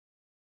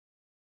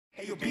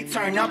Hey, your beat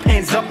turn up,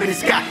 hands up in the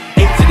sky. A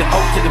to the O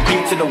to the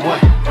B to the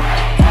what?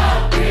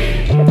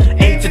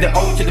 A to the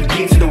O to the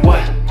B to the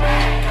what?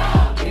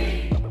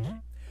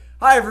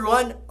 Hi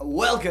everyone,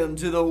 welcome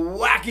to the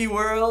wacky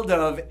world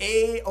of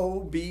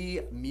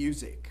AOB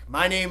Music.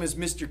 My name is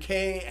Mr.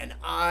 K and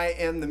I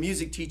am the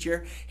music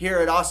teacher here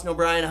at Austin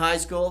O'Brien High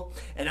School,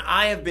 and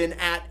I have been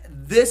at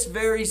this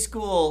very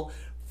school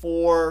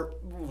for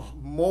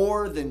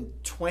more than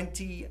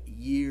 20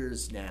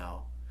 years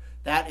now.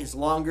 That is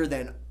longer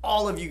than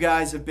all of you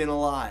guys have been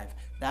alive.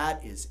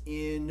 That is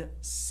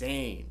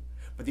insane.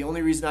 But the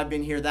only reason I've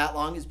been here that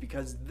long is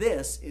because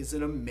this is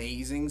an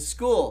amazing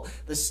school.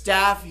 The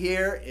staff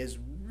here is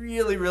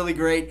really, really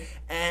great,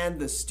 and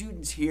the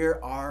students here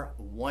are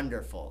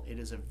wonderful. It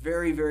is a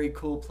very, very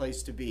cool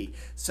place to be.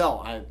 So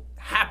I'm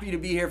happy to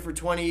be here for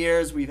 20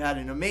 years. We've had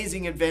an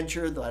amazing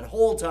adventure that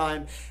whole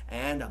time,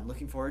 and I'm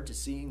looking forward to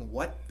seeing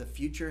what the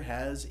future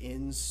has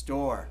in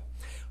store.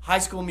 High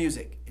school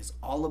music is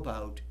all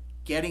about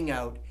getting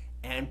out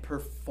and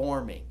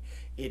performing.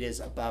 It is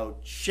about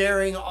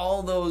sharing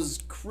all those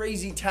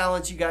crazy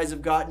talents you guys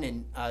have gotten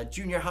in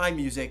junior high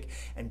music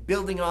and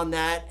building on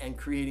that and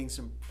creating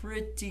some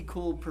pretty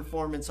cool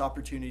performance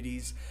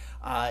opportunities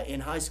in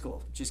high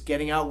school. Just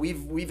getting out.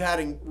 We've had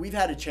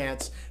a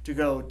chance to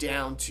go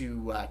down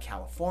to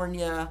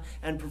California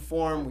and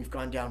perform. We've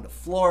gone down to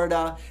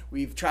Florida.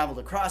 We've traveled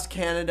across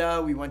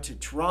Canada. We went to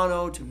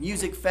Toronto to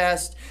Music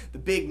Fest, the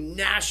big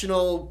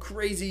national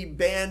crazy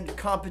band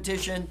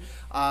competition.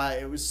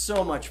 It was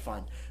so much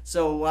fun.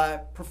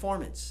 So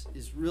performance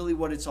is really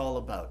what it's all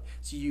about.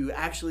 So you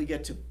actually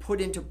get to put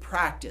into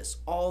practice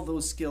all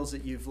those skills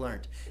that you've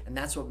learned. And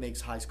that's what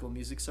makes high school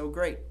music so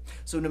great.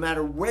 So no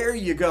matter where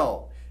you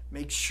go,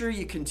 make sure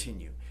you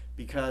continue,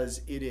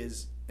 because it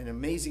is an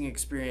amazing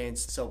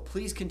experience. So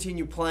please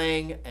continue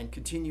playing and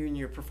continue in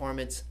your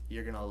performance.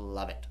 You're gonna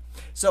love it.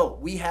 So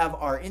we have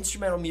our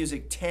instrumental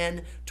music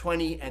 10,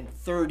 20, and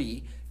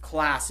 30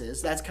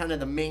 classes. That's kind of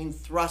the main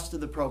thrust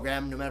of the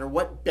program. No matter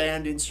what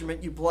band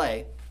instrument you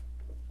play,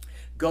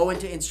 go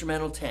into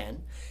instrumental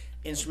 10,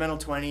 instrumental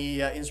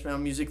 20, instrumental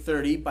music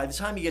 30. By the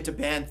time you get to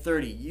band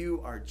 30, you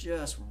are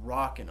just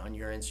rocking on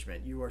your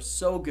instrument. You are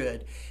so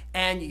good,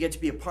 and you get to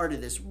be a part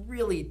of this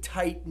really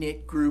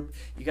tight-knit group.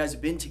 You guys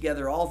have been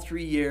together all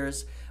 3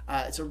 years.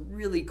 It's a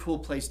really cool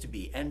place to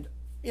be. And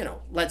you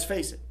know, let's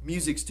face it,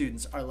 music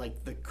students are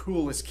like the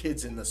coolest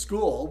kids in the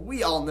school.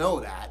 We all know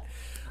that.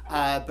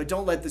 But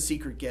don't let the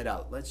secret get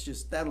out.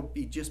 That'll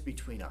be just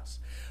between us.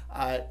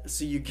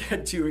 So you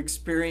get to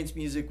experience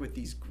music with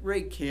these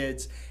great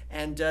kids,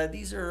 and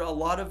these are a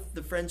lot of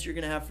the friends you're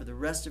going to have for the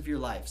rest of your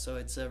life. So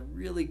it's a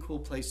really cool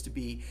place to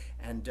be,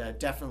 and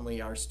definitely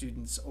our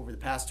students over the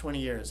past 20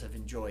 years have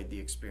enjoyed the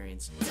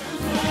experience.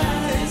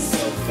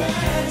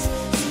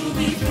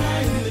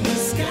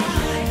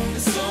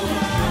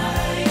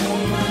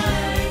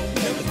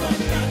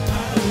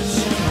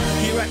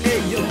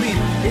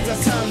 It's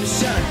our time to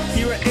shine.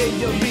 Here at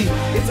AOB,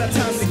 it's our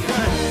time to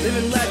grind.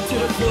 Living life to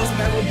the fullest,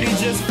 that will be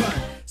just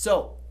fine.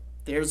 So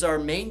there's our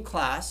main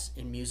class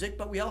in music,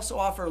 but we also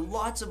offer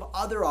lots of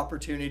other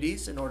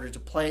opportunities in order to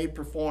play,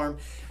 perform,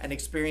 and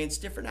experience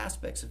different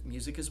aspects of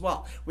music as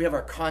well. We have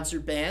our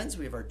concert bands.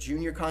 We have our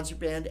junior concert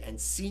band and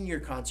senior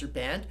concert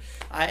band.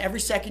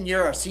 Every second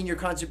year, our senior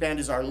concert band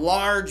is our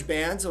large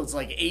band, so it's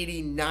like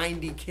 80,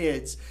 90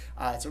 kids.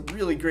 It's a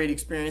really great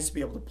experience to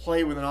be able to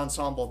play with an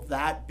ensemble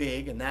that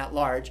big and that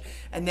large.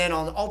 And then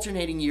on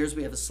alternating years,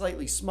 we have a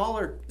slightly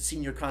smaller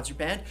senior concert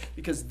band,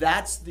 because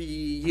that's the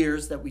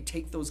years that we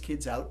take those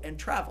kids out and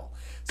travel.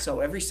 So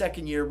every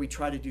second year, we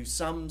try to do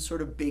some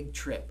sort of big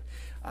trip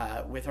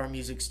with our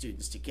music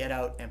students to get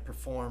out and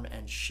perform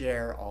and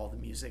share all the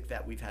music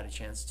that we've had a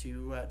chance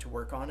to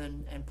work on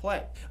and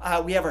play.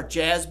 We have our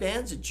jazz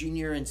bands, a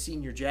junior and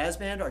senior jazz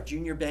band. Our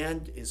junior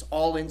band is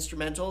all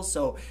instrumental,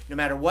 so no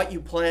matter what you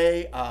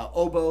play,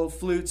 oboe,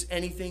 flutes,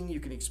 anything, you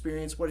can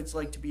experience what it's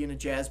like to be in a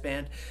jazz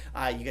band.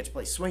 You get to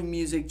play swing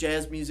music,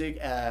 jazz music,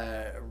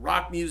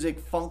 rock music,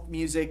 funk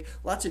music,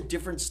 lots of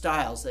different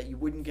styles that you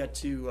wouldn't get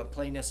to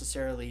play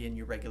necessarily in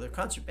your regular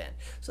concert band.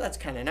 So that's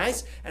kind of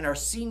nice. And our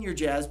senior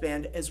jazz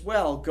band as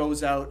well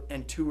goes out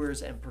and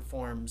tours and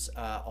performs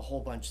a whole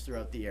bunch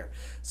throughout the year.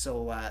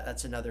 So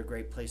that's another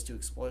great place to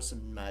explore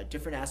some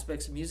different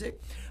aspects of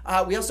music.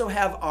 We also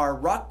have our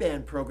rock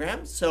band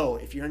program. So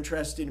if you're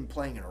interested in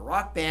playing in a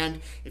rock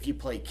band, if you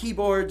play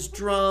keyboards,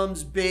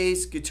 drums,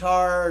 bass,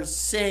 guitar,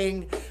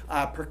 sing,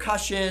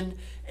 percussion,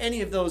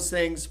 any of those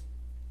things,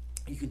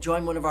 you can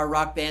join one of our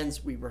rock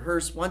bands. We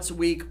rehearse once a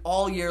week,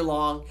 all year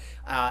long,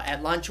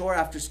 at lunch or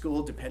after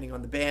school, depending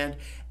on the band.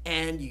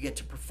 And you get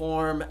to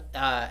perform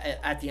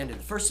at the end of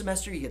the first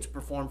semester. You get to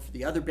perform for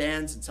the other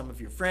bands and some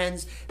of your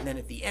friends. And then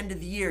at the end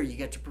of the year, you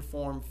get to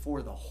perform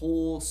for the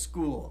whole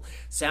school.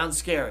 Sounds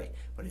scary,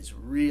 but but it's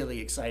really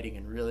exciting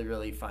and really,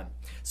 really fun.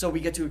 So we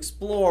get to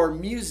explore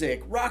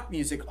music, rock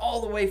music, all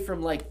the way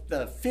from like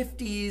the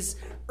 50s,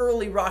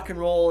 early rock and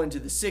roll into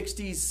the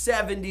 60s,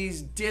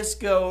 70s,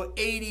 disco,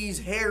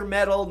 80s, hair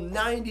metal,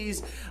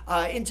 90s,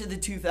 into the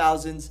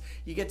 2000s.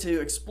 You get to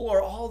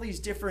explore all these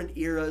different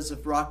eras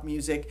of rock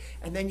music,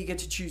 and then you get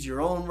to choose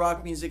your own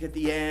rock music at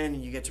the end,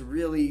 and you get to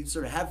really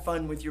sort of have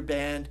fun with your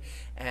band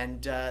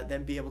and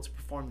then be able to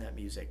perform that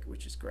music,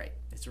 which is great.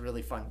 It's a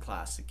really fun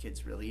class that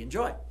kids really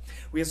enjoy.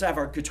 We also have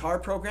our guitar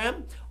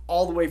program,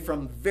 all the way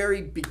from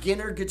very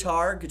beginner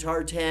guitar,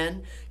 Guitar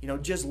 10,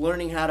 just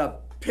learning how to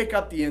pick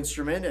up the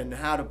instrument and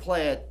how to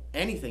play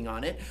anything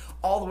on it,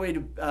 all the way to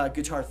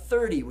Guitar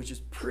 30, which is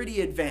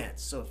pretty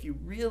advanced. So if you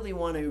really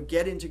want to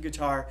get into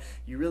guitar,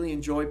 you really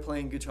enjoy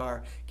playing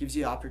guitar, gives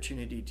you the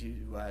opportunity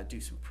to do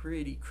some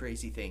pretty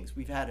crazy things.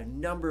 We've had a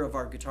number of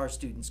our guitar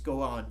students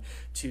go on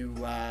to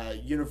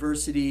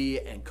university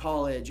and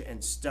college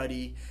and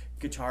study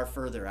guitar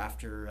further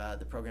after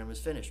the program was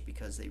finished,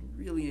 because they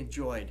really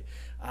enjoyed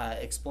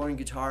exploring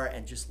guitar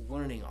and just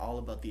learning all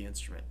about the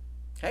instrument.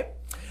 Okay,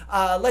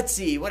 let's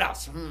see, what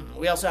else?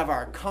 We also have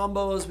our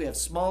combos. We have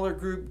smaller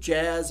group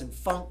jazz and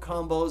funk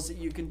combos that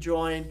you can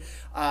join.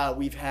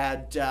 We've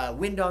had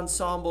wind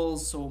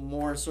ensembles, so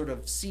more sort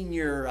of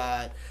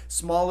senior,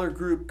 smaller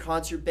group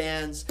concert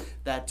bands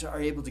that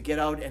are able to get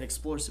out and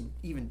explore some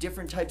even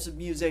different types of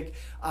music.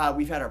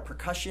 We've had our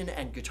percussion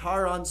and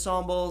guitar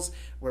ensembles,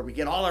 where we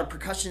get all our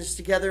percussionists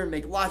together and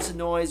make lots of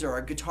noise, or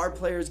our guitar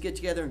players get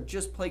together and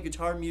just play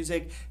guitar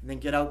music and then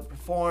get out and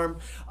perform.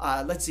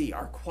 Let's see,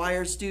 our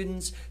choir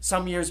students.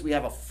 Some years we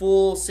have a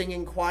full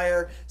singing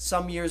choir.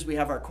 Some years we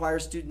have our choir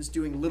students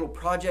doing little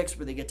projects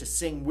where they get to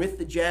sing with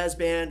the jazz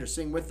band or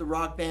sing with the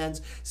rock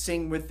bands,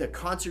 sing with the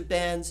concert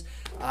bands.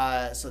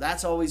 So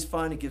that's always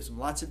fun. It gives them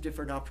lots of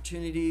different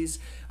opportunities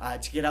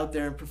to get out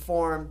there and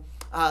perform.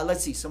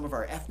 Let's see, some of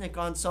our ethnic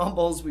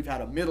ensembles. We've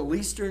had a Middle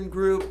Eastern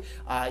group,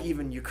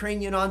 even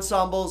Ukrainian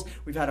ensembles.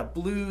 We've had a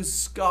blues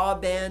ska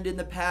band in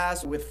the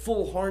past with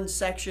full horn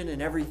section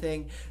and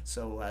everything.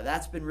 So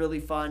that's been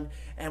really fun.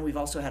 And we've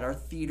also had our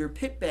theater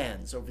pit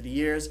bands over the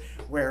years,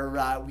 where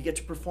we get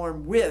to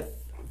perform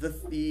with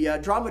the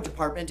drama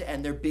department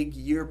and their big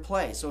year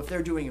play. So if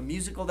they're doing a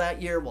musical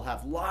that year, we'll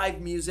have live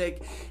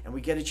music and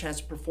we get a chance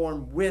to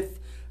perform with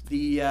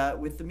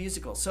the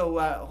musical. So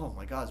oh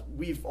my gosh,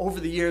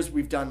 over the years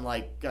we've done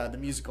like the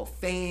musical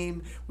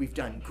Fame, we've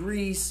done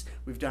Grease,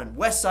 we've done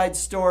West Side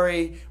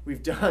Story,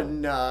 we've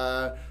done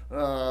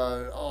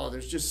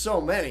there's just so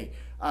many,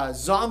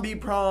 Zombie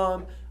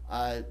Prom,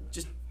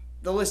 just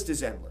the list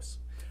is endless.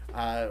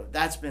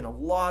 That's been a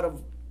lot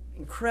of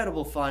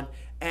incredible fun.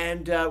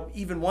 And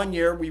even one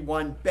year we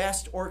won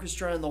Best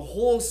Orchestra in the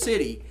whole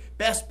city,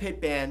 Best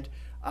Pit Band,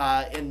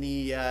 in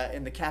the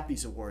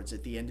Cappies Awards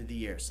at the end of the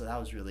year. So that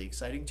was really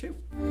exciting too.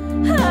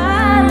 Hallelujah,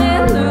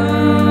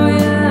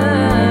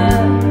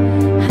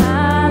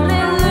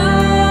 hallelujah,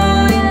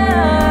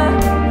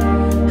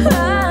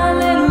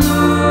 hallelujah.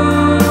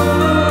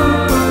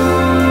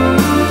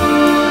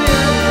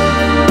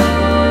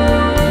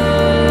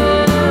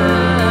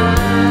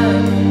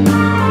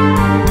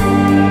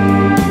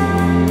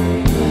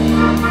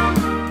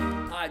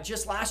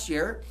 Just last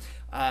year,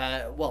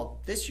 well,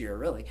 this year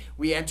really,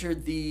 we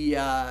entered the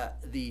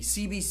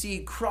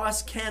CBC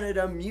Cross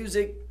Canada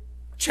Music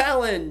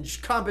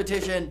Challenge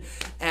competition,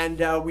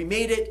 and we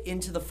made it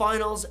into the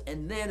finals,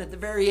 and then at the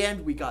very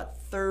end we got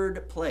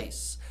third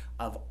place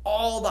of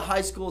all the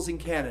high schools in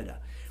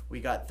Canada. We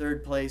got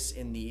third place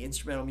in the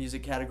instrumental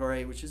music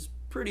category, which is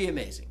pretty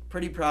amazing.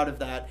 Pretty proud of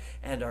that,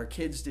 and our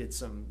kids did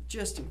some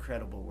just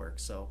incredible work,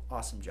 so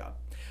awesome job.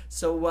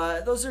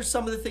 So those are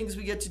some of the things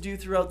we get to do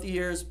throughout the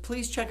years.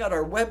 Please check out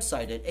our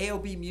website at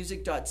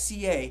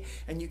aobmusic.ca,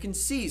 and you can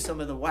see some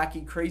of the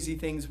wacky, crazy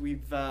things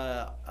we've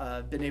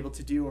been able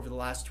to do over the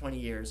last 20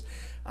 years.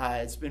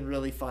 It's been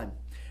really fun.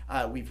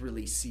 We've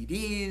released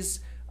CDs,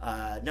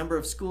 a number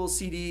of school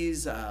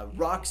CDs,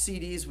 rock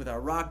CDs with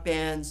our rock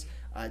bands,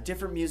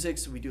 different music,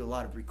 so we do a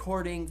lot of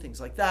recording,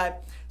 things like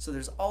that. So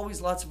there's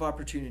always lots of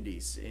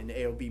opportunities in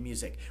AOB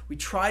Music. We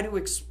try to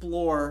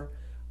explore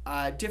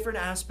different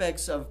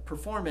aspects of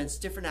performance,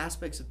 different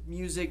aspects of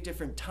music,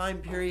 different time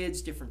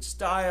periods, different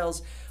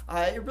styles.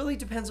 It really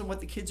depends on what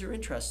the kids are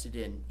interested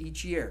in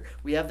each year.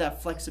 We have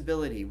that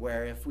flexibility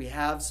where if we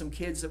have some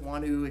kids that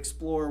want to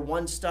explore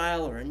one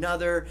style or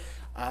another,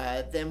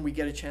 then we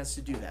get a chance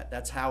to do that.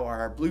 That's how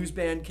our blues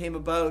band came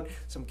about.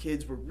 Some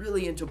kids were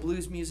really into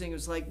blues music. It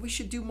was like, we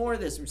should do more of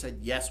this. And we said,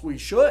 yes, we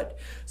should.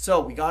 So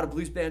we got a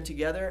blues band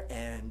together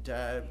and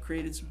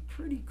created some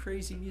pretty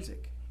crazy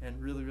music and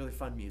really, really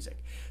fun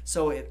music.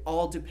 So it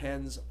all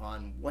depends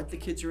on what the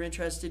kids are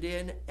interested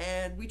in,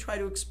 and we try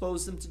to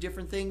expose them to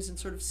different things and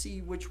sort of see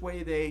which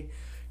way they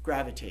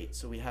gravitate.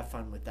 So we have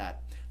fun with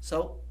that.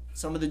 So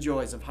some of the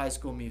joys of high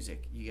school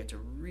music. You get to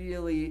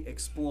really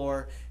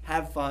explore,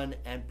 have fun,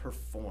 and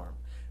perform.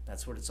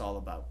 That's what it's all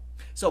about.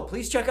 So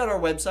please check out our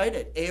website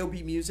at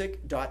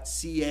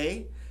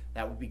aobmusic.ca.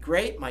 that would be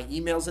great. My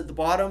email's at the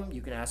bottom.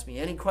 You can ask me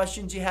any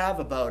questions you have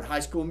about high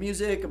school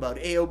music, about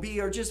AOB,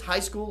 or just high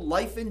school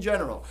life in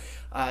general.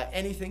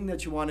 Anything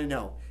that you want to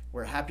know,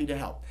 we're happy to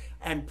help.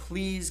 And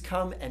please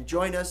come and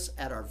join us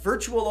at our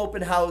virtual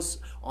open house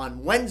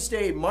on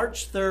Wednesday,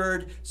 March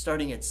 3rd,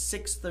 starting at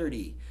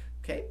 6:30.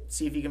 Okay,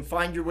 see if you can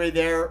find your way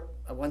there.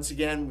 Once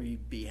again,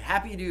 we'd be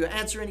happy to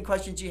answer any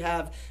questions you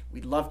have.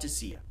 We'd love to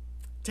see you.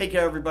 Take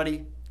care,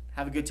 everybody.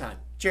 Have a good time.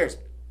 Cheers.